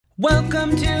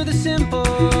Welcome to the Simple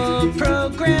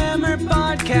Programmer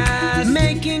Podcast,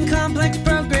 making complex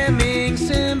programming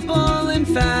simple and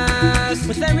fast,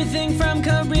 with everything from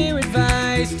career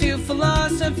advice to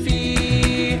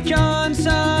philosophy. John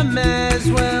Summers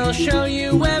will show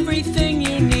you everything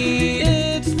you need.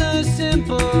 It's the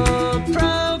Simple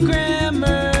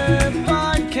Programmer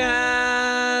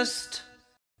Podcast.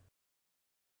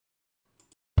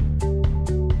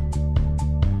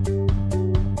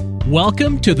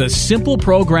 Welcome to the Simple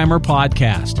Programmer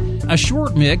Podcast, a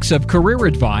short mix of career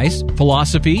advice,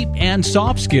 philosophy, and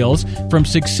soft skills from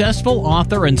successful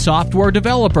author and software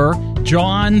developer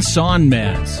John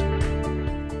Sonmez.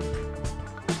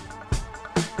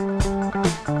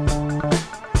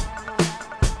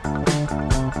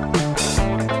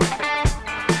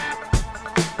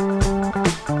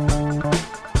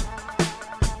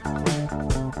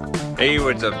 Hey,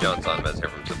 what's up? John Sonmez here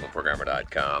from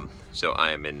SimpleProgrammer.com. So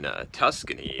I am in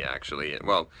Tuscany, actually.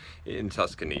 Well, in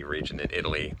Tuscany region in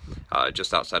Italy,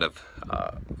 just outside of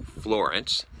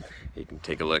Florence. You can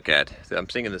take a look at, I'm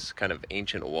seeing in this kind of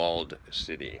ancient walled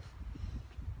city.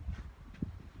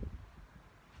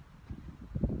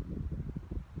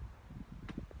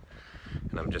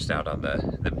 And I'm just out on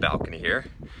the balcony here,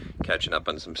 catching up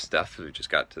on some stuff. We just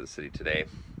got to the city today.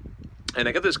 And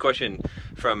I got this question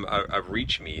from a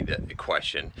ReachMe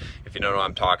question. If you don't know what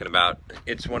I'm talking about,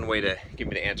 it's one way to get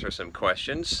me to answer some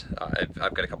questions.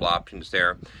 I've got a couple options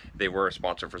there. They were a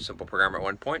sponsor for Simple Programmer at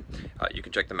one point. You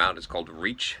can check them out. It's called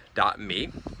reach.me.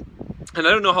 And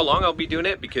I don't know how long I'll be doing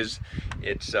it because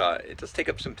it does take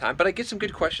up some time, but I get some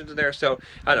good questions in there, so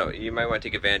I don't know, you might want to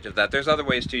take advantage of that. There's other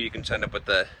ways too. You can sign up with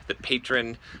the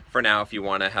patron for now if you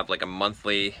want to have like a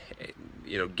monthly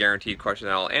guaranteed question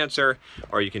that I'll answer,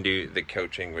 or you can do the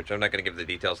coaching, which I'm not going to give the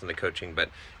details on the coaching, but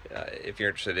if you're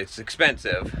interested, it's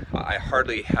expensive. I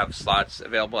hardly have slots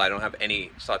available. I don't have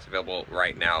any slots available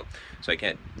right now, so I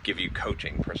can't give you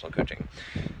personal coaching.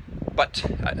 But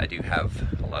I do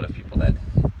have a lot of people that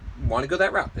want to go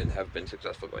that route and have been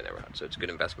successful going that route. So it's a good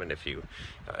investment if you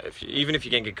even if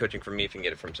you can't get coaching from me, if you can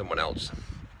get it from someone else.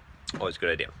 Always a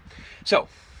good idea. So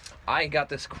I got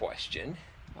this question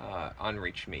on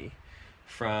ReachMe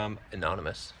from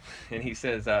Anonymous, and he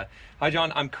says, "Hi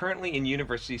John, I'm currently in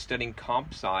university studying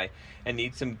comp sci and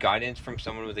need some guidance from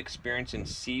someone with experience in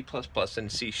C++ and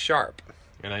C#.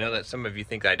 And I know that some of you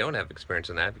think I don't have experience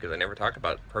in that because I never talk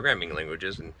about programming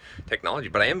languages and technology,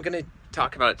 but I am going to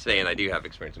talk about it today, and I do have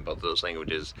experience in both of those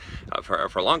languages for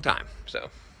a long time." So,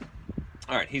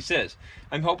 all right, he says,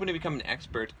 "I'm hoping to become an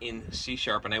expert in C#,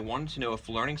 and I wanted to know if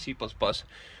learning C++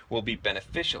 will be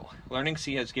beneficial. Learning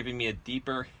C has given me a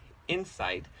deeper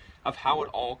insight of how it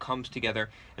all comes together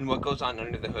and what goes on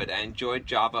under the hood. I enjoyed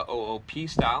Java OOP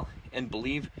style and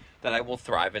believe that I will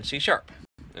thrive in C#.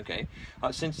 Okay,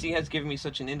 since C has given me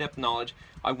such an in-depth knowledge,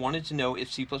 I wanted to know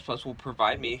if C++ will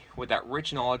provide me with that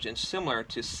rich knowledge and similar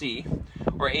to C,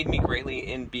 or aid me greatly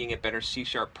in being a better C#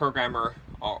 programmer,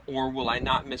 or will I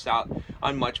not miss out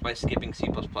on much by skipping C++?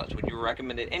 Would you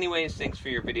recommend it anyways? Thanks for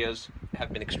your videos,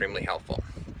 have been extremely helpful."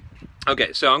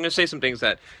 Okay, so I'm going to say some things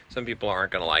that some people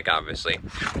aren't going to like, obviously.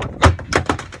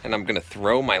 And I'm going to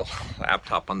throw my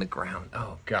laptop on the ground.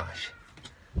 Oh, gosh.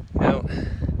 No.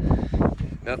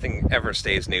 Nothing ever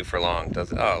stays new for long,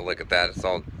 does it? Oh, look at that. It's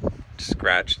all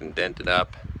scratched and dented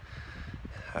up.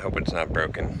 I hope it's not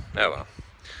broken. Oh,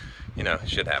 well.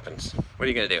 Shit happens. What are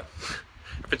you going to do?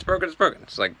 If it's broken, it's broken.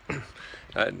 It's like,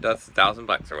 that's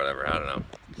 $1,000 or whatever. I don't know.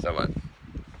 So what?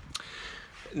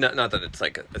 Not that it's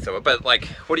like, so, but like,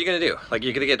 what are you going to do? Like,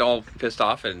 you're going to get all pissed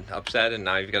off and upset, and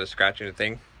now you've got to scratch your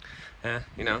thing?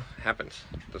 Happens.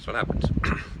 That's what happens.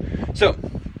 So,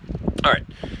 all right.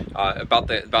 About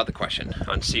the question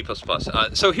on C++.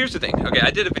 So here's the thing. Okay,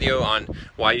 I did a video on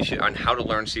on how to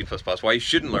learn C++, why you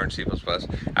shouldn't learn C++,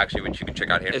 actually, which you can check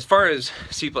out here. As far as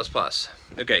C++,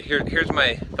 okay, here's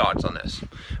my thoughts on this.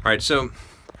 All right, so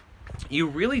you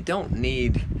really don't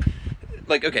need,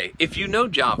 okay, if you know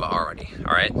Java already,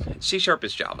 all right, C#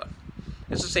 is Java.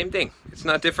 It's the same thing. It's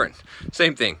not different.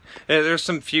 Same thing. There's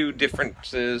some few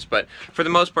differences, but for the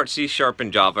most part, C#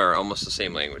 and Java are almost the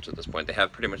same language at this point. They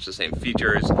have pretty much the same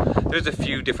features. There's a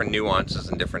few different nuances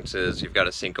and differences. You've got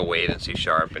to sync await in C#,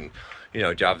 and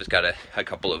Java's got a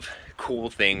couple of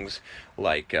cool things,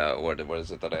 like what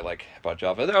is it that I like about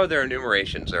Java? Oh, there are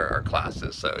enumerations or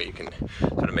classes, so you can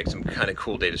sort of make some kind of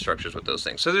cool data structures with those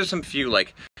things. So there's some few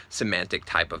semantic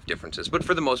type of differences, but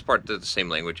for the most part, they're the same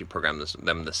language. You program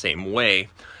them the same way,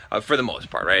 for the most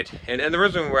part, right? And the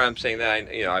reason why I'm saying that,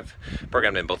 I've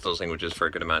programmed in both those languages for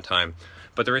a good amount of time,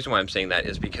 but the reason why I'm saying that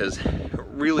is because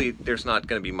really there's not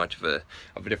going to be much of a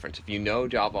difference. If you know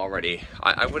Java already,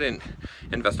 I wouldn't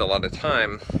invest a lot of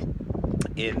time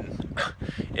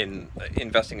in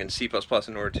investing in C++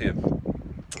 in order to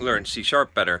learn C#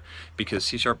 better, because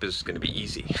C# is going to be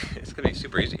easy. It's going to be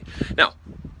super easy. Now,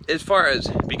 as far as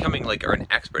becoming an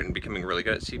expert and becoming really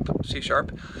good at C#,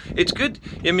 it's good.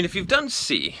 I mean, if you've done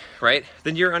C, right,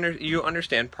 then you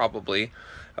understand probably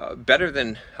better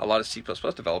than a lot of C++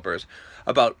 developers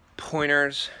about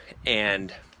pointers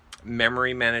and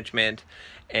memory management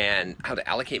and how to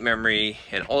allocate memory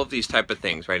and all of these type of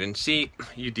things, right? In C,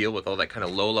 you deal with all that kind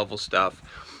of low-level stuff,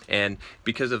 and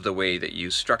because of the way that you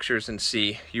use structures in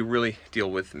C, you really deal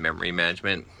with memory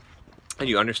management, and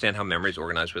you understand how memory is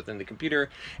organized within the computer,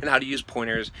 and how to use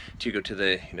pointers to go to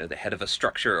the the head of a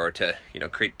structure, or to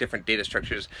create different data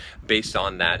structures based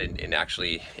on that, and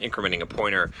actually incrementing a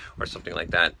pointer or something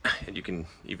like that. And you can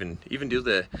even do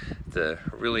the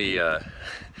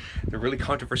really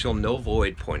controversial no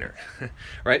void pointer,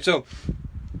 right? So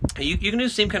you can do the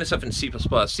same kind of stuff in C++.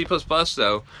 C++,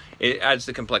 though, it adds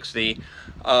the complexity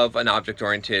of an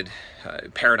object-oriented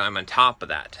paradigm on top of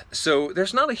that. So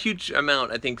there's not a huge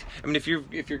amount, I think. I mean, if you're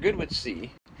good with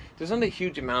C, there's not a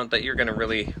huge amount that you're going to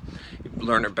really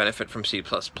learn or benefit from C++.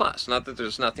 Not that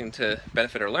there's nothing to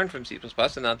benefit or learn from C++,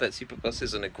 and not that C++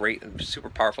 isn't a great and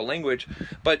super powerful language.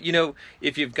 But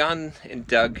if you've gone and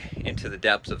dug into the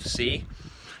depths of C,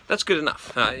 that's good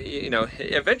enough.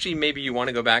 Eventually maybe you want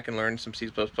to go back and learn some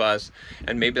C++,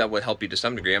 and maybe that will help you to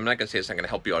some degree. I'm not going to say it's not going to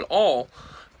help you at all,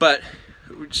 but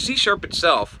C#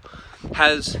 itself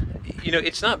has,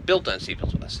 it's not built on C++.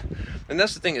 And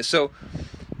that's the thing is, so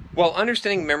while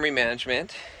understanding memory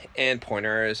management and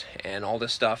pointers and all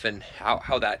this stuff, and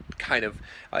how that kind of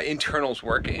internals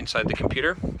work inside the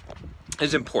computer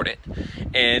is important,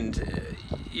 and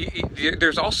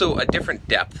there's also a different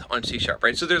depth on C#,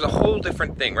 right? So there's a whole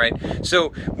different thing, right? So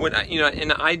when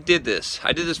I did this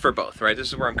for both, right? This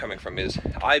is where I'm coming from. Is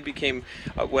I became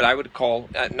what I would call,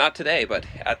 not today, but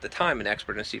at the time, an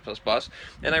expert in C++,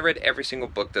 and I read every single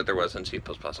book that there was on C++,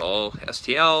 all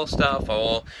STL stuff,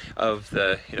 all of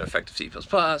the effective C++,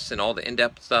 and all the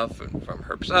in-depth stuff from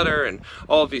Herb Sutter, and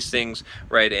all of these things,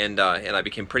 right? And I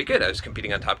became pretty good. I was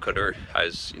competing on Topcoder. I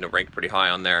was ranked pretty high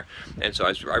on there, and so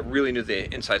I really knew the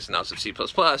insights and outs of C++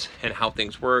 and how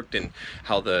things worked, and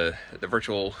how the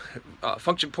virtual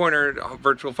function pointer,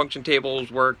 virtual function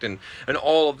tables worked, and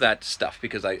all of that stuff,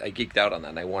 because I geeked out on that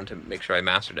and I wanted to make sure I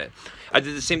mastered it. I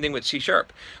did the same thing with C#,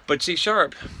 but C#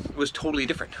 was totally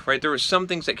different, right? There were some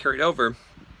things that carried over,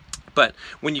 but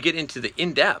when you get into the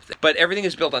in-depth, but everything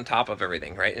is built on top of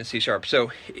everything, right, in C#.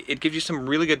 So it gives you some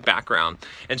really good background.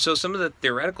 And so some of the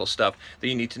theoretical stuff that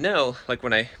you need to know, like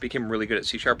when I became really good at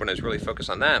C#, when I was really focused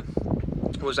on that,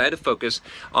 was I had to focus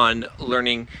on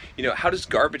learning, how does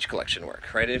garbage collection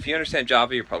work, right? And if you understand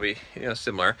Java, you're probably,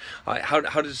 similar. How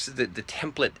does the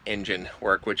template engine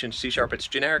work, which in C# it's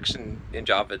generics, and in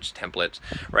Java it's templates,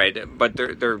 right? But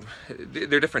they're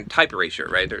different type erasure,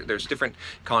 right? There's different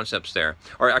concepts there.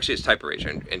 Or actually it's type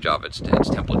erasure in Java, it's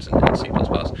templates in C++.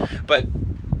 But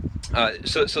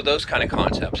so those kind of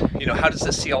concepts, how does the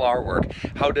CLR work?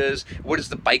 What does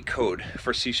the bytecode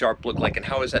for C# look like, and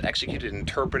how is that executed and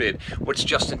interpreted? What's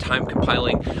just-in-time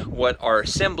compiling? What are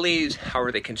assemblies? How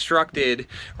are they constructed,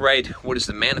 right? What is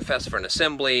the manifest for an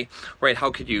assembly, right? How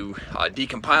could you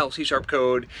decompile C#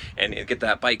 code and get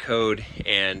that bytecode?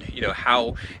 And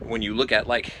how, when you look at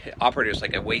operators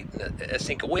like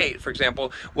async await, for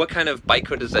example, what kind of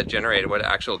bytecode does that generate? What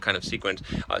actual kind of sequence?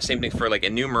 Same thing for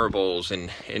enumerables and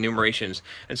enumerations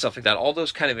and stuff like that. All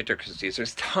those kind of intricacies.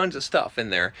 There's tons of stuff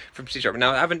in there from C#.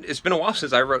 Now, it's been a while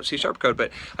since I wrote C# code, but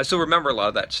I still remember a lot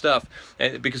of that stuff,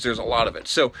 because there's a lot of it.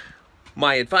 So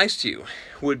my advice to you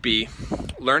would be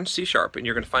learn C#, and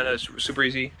you're going to find out it's super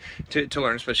easy to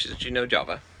learn, especially since you know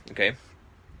Java, okay?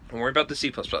 Don't worry about the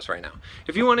C++ right now.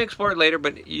 If you want to explore it later,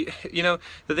 but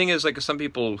the thing is, some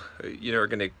people are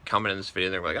going to comment in this video,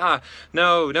 and they're like,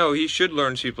 no, he should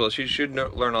learn C++, he should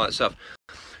learn all that stuff.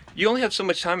 You only have so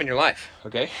much time in your life,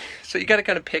 okay? So you got to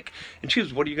kind of pick and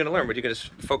choose, what are you going to learn? What are you going to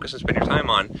focus and spend your time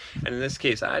on? And in this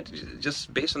case,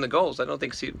 just based on the goals, I don't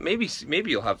think maybe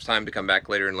you'll have time to come back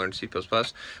later and learn C++,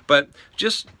 but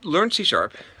just learn C#,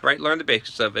 right? Learn the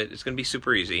basics of it. It's going to be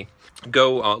super easy.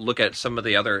 Go look at some of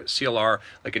the other CLR,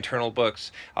 internal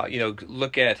books.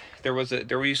 Look at,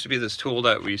 there used to be this tool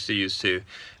that we used to use to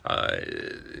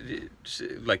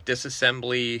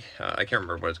disassembly. I can't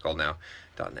remember what it's called now.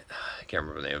 I can't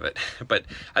remember the name of it, but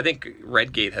I think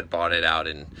Redgate had bought it out,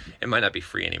 and it might not be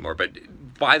free anymore, but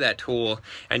buy that tool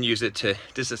and use it to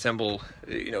disassemble,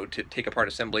 to take apart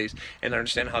assemblies and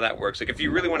understand how that works. Like, if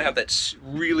you really want to have that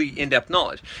really in-depth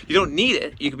knowledge, you don't need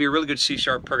it. You could be a really good C#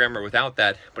 programmer without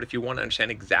that, but if you want to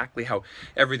understand exactly how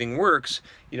everything works,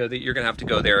 that you're going to have to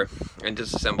go there and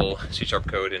disassemble C#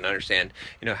 code and understand,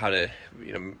 how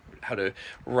to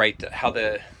write, how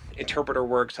the interpreter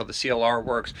works, how the CLR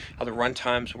works, how the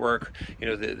runtimes work,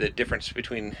 the difference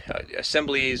between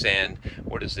assemblies and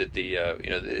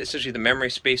essentially the memory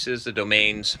spaces, the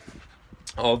domains,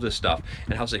 all of this stuff,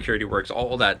 and how security works,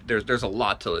 all that. There's a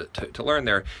lot to learn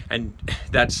there, and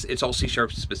it's all C#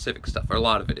 specific stuff, or a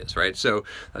lot of it is, right? So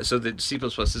the C++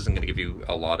 isn't going to give you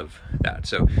a lot of that.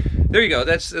 So there you go.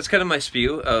 That's kind of my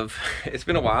spew of. It's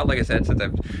been a while, like I said, since I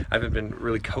haven't been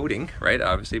really coding, right?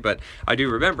 Obviously, but I do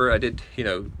remember I did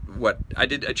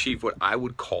achieve what I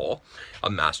would call a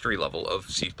mastery level of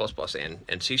C++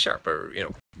 and C#, or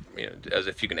as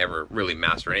if you can ever really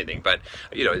master anything, but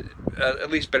at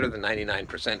least better than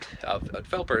 99% of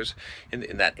developers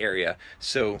in that area.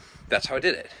 So that's how I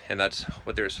did it, and that's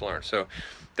what there is to learn. So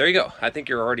there you go. I think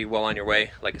you're already well on your way.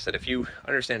 Like I said, if you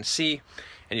understand C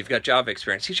and you've got Java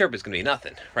experience, C# is going to be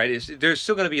nothing, right? There's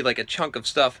still going to be like a chunk of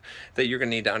stuff that you're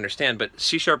going to need to understand, but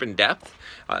C# in depth,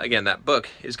 again, that book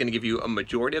is going to give you a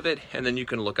majority of it, and then you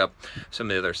can look up some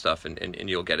of the other stuff and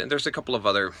you'll get it. And there's a couple of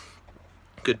other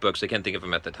good books. I can't think of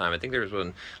them at the time. I think there was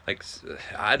one, I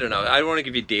don't know. I don't want to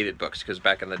give you dated books, because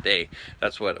back in the day,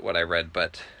 that's what I read,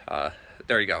 but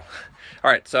there you go.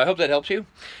 All right, so I hope that helps you.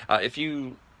 If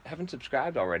you haven't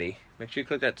subscribed already, make sure you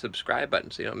click that subscribe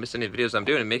button so you don't miss any of the videos I'm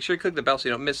doing, and make sure you click the bell so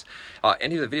you don't miss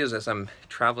any of the videos as I'm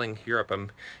traveling Europe.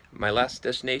 My last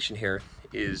destination here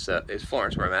is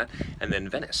Florence, where I'm at, and then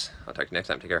Venice. I'll talk to you next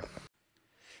time. Take care.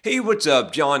 Hey, what's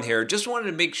up? John here. Just wanted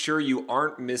to make sure you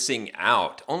aren't missing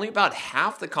out. Only about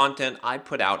half the content I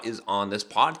put out is on this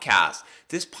podcast.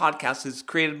 This podcast is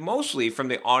created mostly from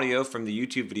the audio from the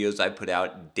YouTube videos I put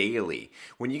out daily.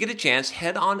 When you get a chance,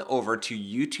 head on over to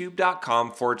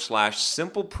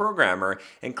youtube.com/simpleprogrammer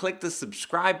and click the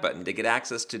subscribe button to get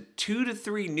access to 2 to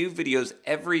 3 new videos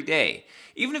every day.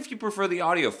 Even if you prefer the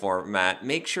audio format,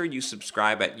 make sure you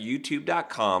subscribe at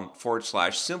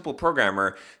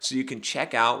youtube.com/simpleprogrammer so you can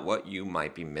check out what you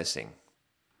might be missing.